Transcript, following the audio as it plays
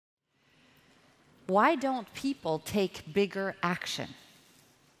why don't people take bigger action?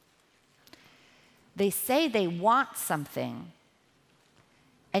 They say they want something,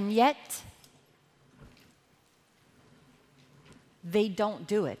 and yet they don't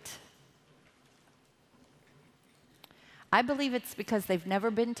do it. I believe it's because they've never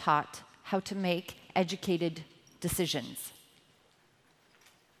been taught how to make educated decisions.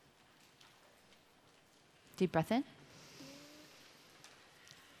 Deep breath in.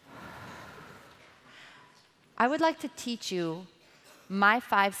 I would like to teach you my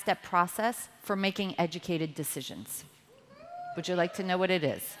 5-step process for making educated decisions. Would you like to know what it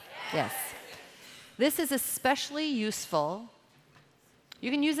is? Yes. This is especially useful.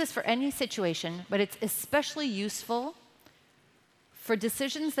 You can use this for any situation, but it's especially useful for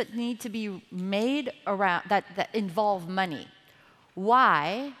decisions that need to be made around, that involve money.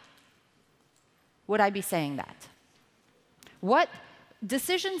 Why would I be saying that? What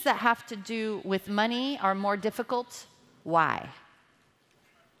decisions that have to do with money are more difficult? Why?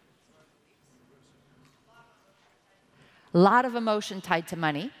 A lot of emotion tied to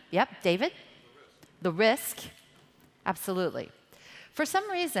money. Yep, David? The risk. Absolutely. For some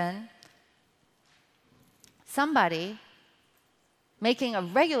reason, somebody making a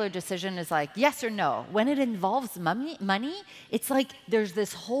regular decision is like yes or no. When it involves money, it's like there's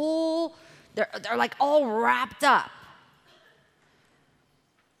this whole, they're like all wrapped up.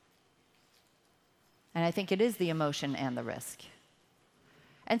 And I think it is the emotion and the risk.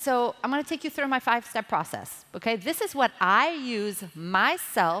 And so I'm going to take you through my 5-step process, okay? This is what I use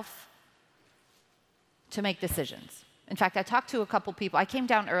myself to make decisions. In fact, I talked to a couple people. I came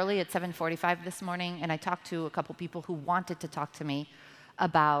down early at 7:45 this morning, and I talked to a couple people who wanted to talk to me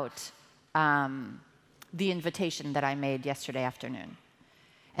about the invitation that I made yesterday afternoon.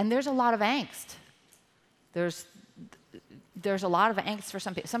 And there's a lot of angst. There's a lot of angst for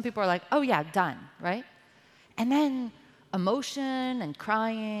some people. Some people are like, oh yeah, done, right? And then emotion and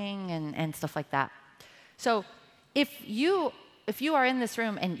crying and stuff like that. So if you are in this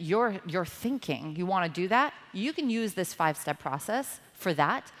room and you're thinking you want to do that, you can use this 5-step process for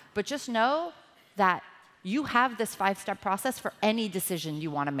that, but just know that you have this 5-step process for any decision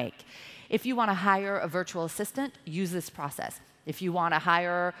you want to make. If you want to hire a virtual assistant, use this process. If you want to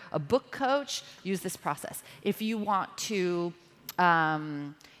hire a book coach, use this process. If you want to,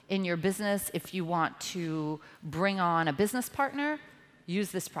 in your business, if you want to bring on a business partner,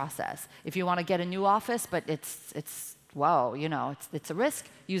 use this process. If you want to get a new office, but whoa, you know, it's a risk,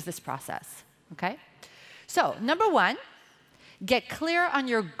 use this process, okay? So, number 1, get clear on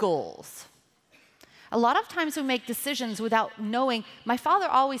your goals. A lot of times we make decisions without knowing. My father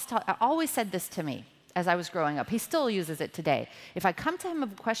always said this to me as I was growing up. He still uses it today. If I come to him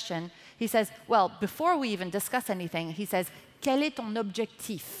with a question, he says, well, before we even discuss anything, he says, quel est ton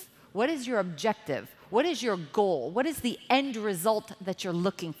objectif? What is your objective? What is your goal? What is the end result that you're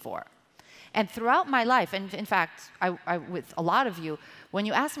looking for? And throughout my life, and in fact, with a lot of you, when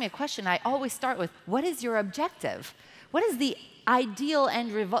you ask me a question, I always start with, what is your objective? What is the ideal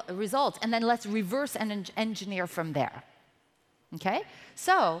end result? And then let's reverse and engineer from there. Okay?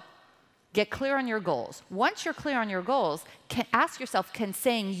 So, get clear on your goals. Once you're clear on your goals, ask yourself, can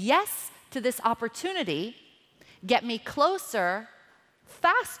saying yes to this opportunity get me closer,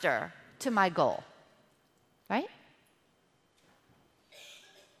 faster to my goal? Right?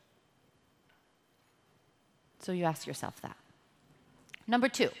 So you ask yourself that. Number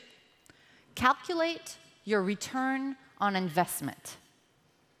 2, calculate your return on investment.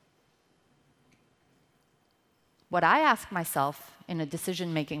 What I ask myself in a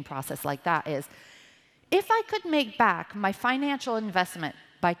decision-making process like that is, if I could make back my financial investment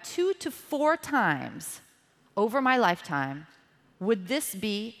by 2 to 4 times over my lifetime, would this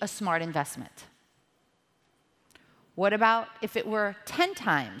be a smart investment? What about if it were 10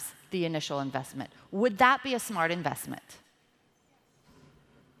 times the initial investment? Would that be a smart investment?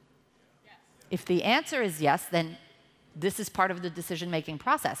 Yes. If the answer is yes, then this is part of the decision-making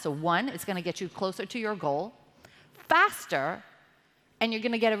process. So 1, it's going to get you closer to your goal, faster, and you're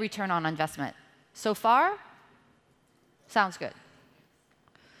going to get a return on investment. So far, sounds good.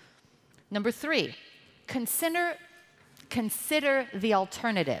 Number 3, consider the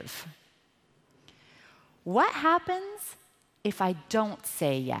alternative. What happens if I don't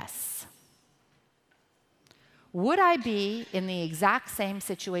say yes? Would I be in the exact same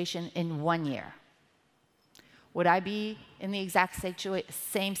situation in 1 year? Would I be in the exact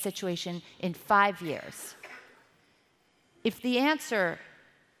same situation in 5 years? If the answer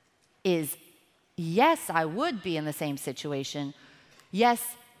is yes, I would be in the same situation,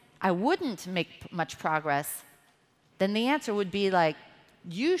 yes, I wouldn't make much progress, then the answer would be like,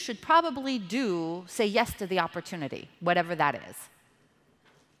 you should probably say yes to the opportunity, whatever that is.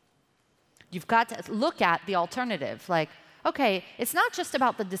 You've got to look at the alternative. Like, okay, it's not just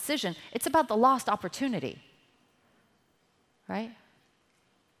about the decision, it's about the lost opportunity. Right?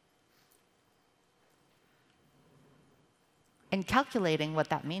 And calculating what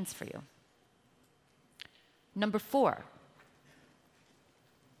that means for you. Number 4.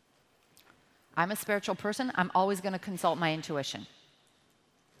 I'm a spiritual person. I'm always going to consult my intuition.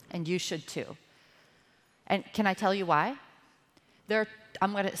 And you should too. And can I tell you why?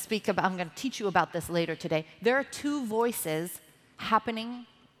 I'm going to teach you about this later today. There are 2 voices happening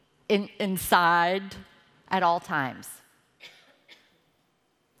inside at all times.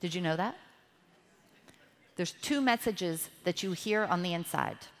 Did you know that? There's 2 messages that you hear on the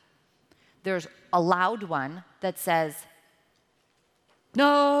inside. There's a loud one that says,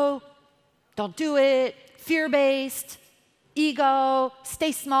 no, don't do it, fear-based, ego,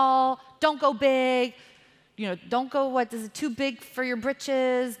 stay small, don't go big, don't go, too big for your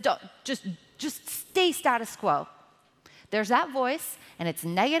britches, just stay status quo. There's that voice, and it's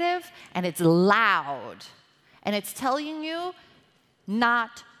negative, and it's loud, and it's telling you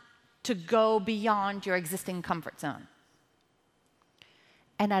not to go beyond your existing comfort zone.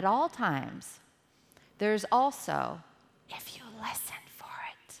 And at all times, there's also, if you listen for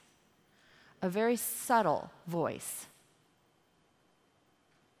it, a very subtle voice.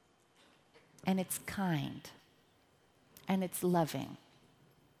 And it's kind, and it's loving,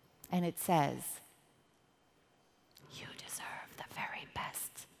 and it says, you deserve the very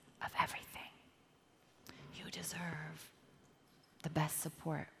best of everything. You deserve the best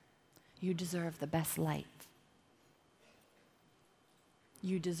support. You deserve the best light.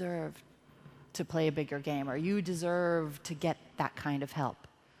 You deserve to play a bigger game, or you deserve to get that kind of help.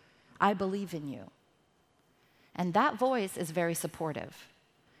 I believe in you. And that voice is very supportive.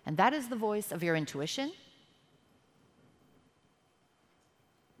 And that is the voice of your intuition,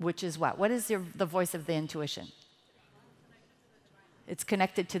 which is what? What is the voice of the intuition? It's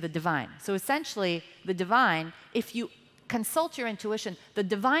connected to the divine. So essentially, the divine, if you consult your intuition, the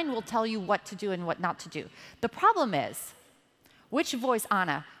divine will tell you what to do and what not to do. The problem is, which voice,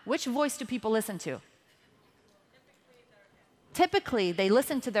 Anna, which voice do people listen to? Typically, they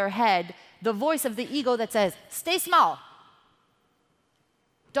listen to their head, the voice of the ego that says, stay small.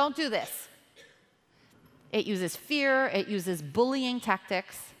 Don't do this. It uses fear, it uses bullying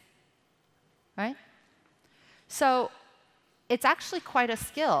tactics, right? So it's actually quite a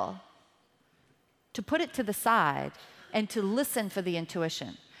skill to put it to the side and to listen for the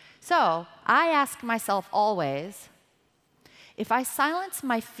intuition. So I ask myself always, if I silence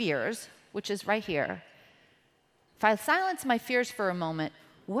my fears, which is right here, if I silence my fears for a moment,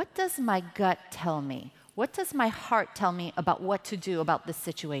 what does my gut tell me? What does my heart tell me about what to do about this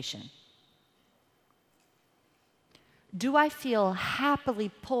situation? Do I feel happily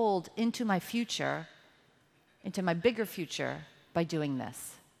pulled into my future, into my bigger future, by doing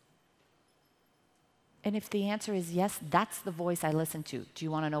this? And if the answer is yes, that's the voice I listen to. Do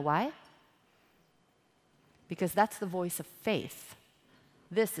you want to know why? Because that's the voice of faith.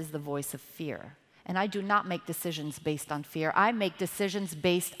 This is the voice of fear. And I do not make decisions based on fear. I make decisions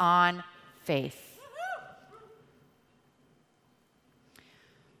based on faith.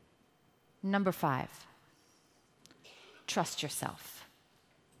 Number 5, trust yourself.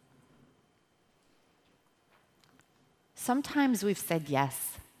 Sometimes we've said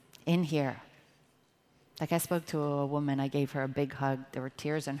yes in here. Like I spoke to a woman, I gave her a big hug. There were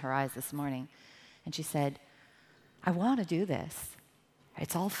tears in her eyes this morning. And she said, I want to do this.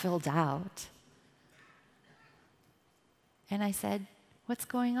 It's all filled out. And I said, what's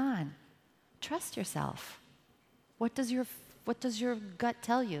going on? Trust yourself. What does your gut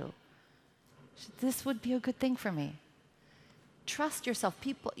tell you? This would be a good thing for me. Trust yourself.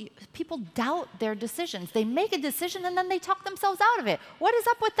 People doubt their decisions. They make a decision and then they talk themselves out of it. What is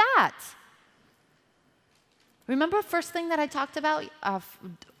up with that? Remember first thing that I talked about?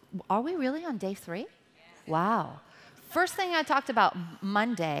 Are we really on day 3? Yes. Wow. First thing I talked about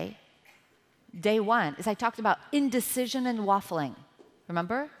Monday, day 1, is I talked about indecision and waffling.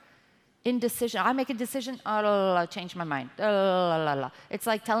 Remember? Indecision. I make a decision, change my mind. It's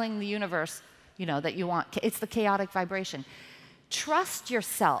like telling the universe, that you want. It's the chaotic vibration. Trust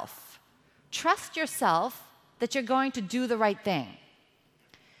yourself. Trust yourself that you're going to do the right thing.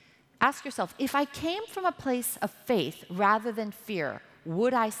 Ask yourself, if I came from a place of faith rather than fear,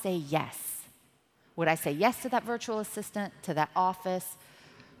 would I say yes? Would I say yes to that virtual assistant, to that office,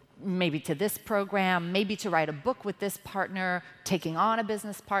 maybe to this program, maybe to write a book with this partner, taking on a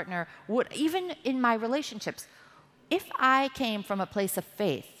business partner? Even in my relationships, if I came from a place of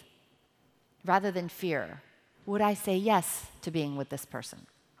faith rather than fear, would I say yes to being with this person?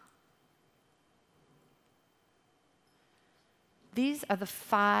 These are the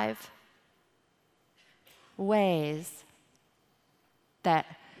 5 ways that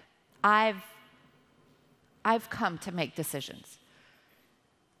I've come to make decisions.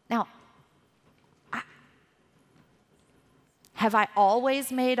 Now, have I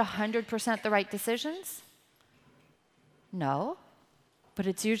always made 100% the right decisions? No, but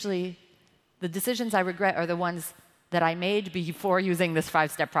it's usually the decisions I regret are the ones that I made before using this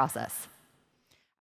 5-step process.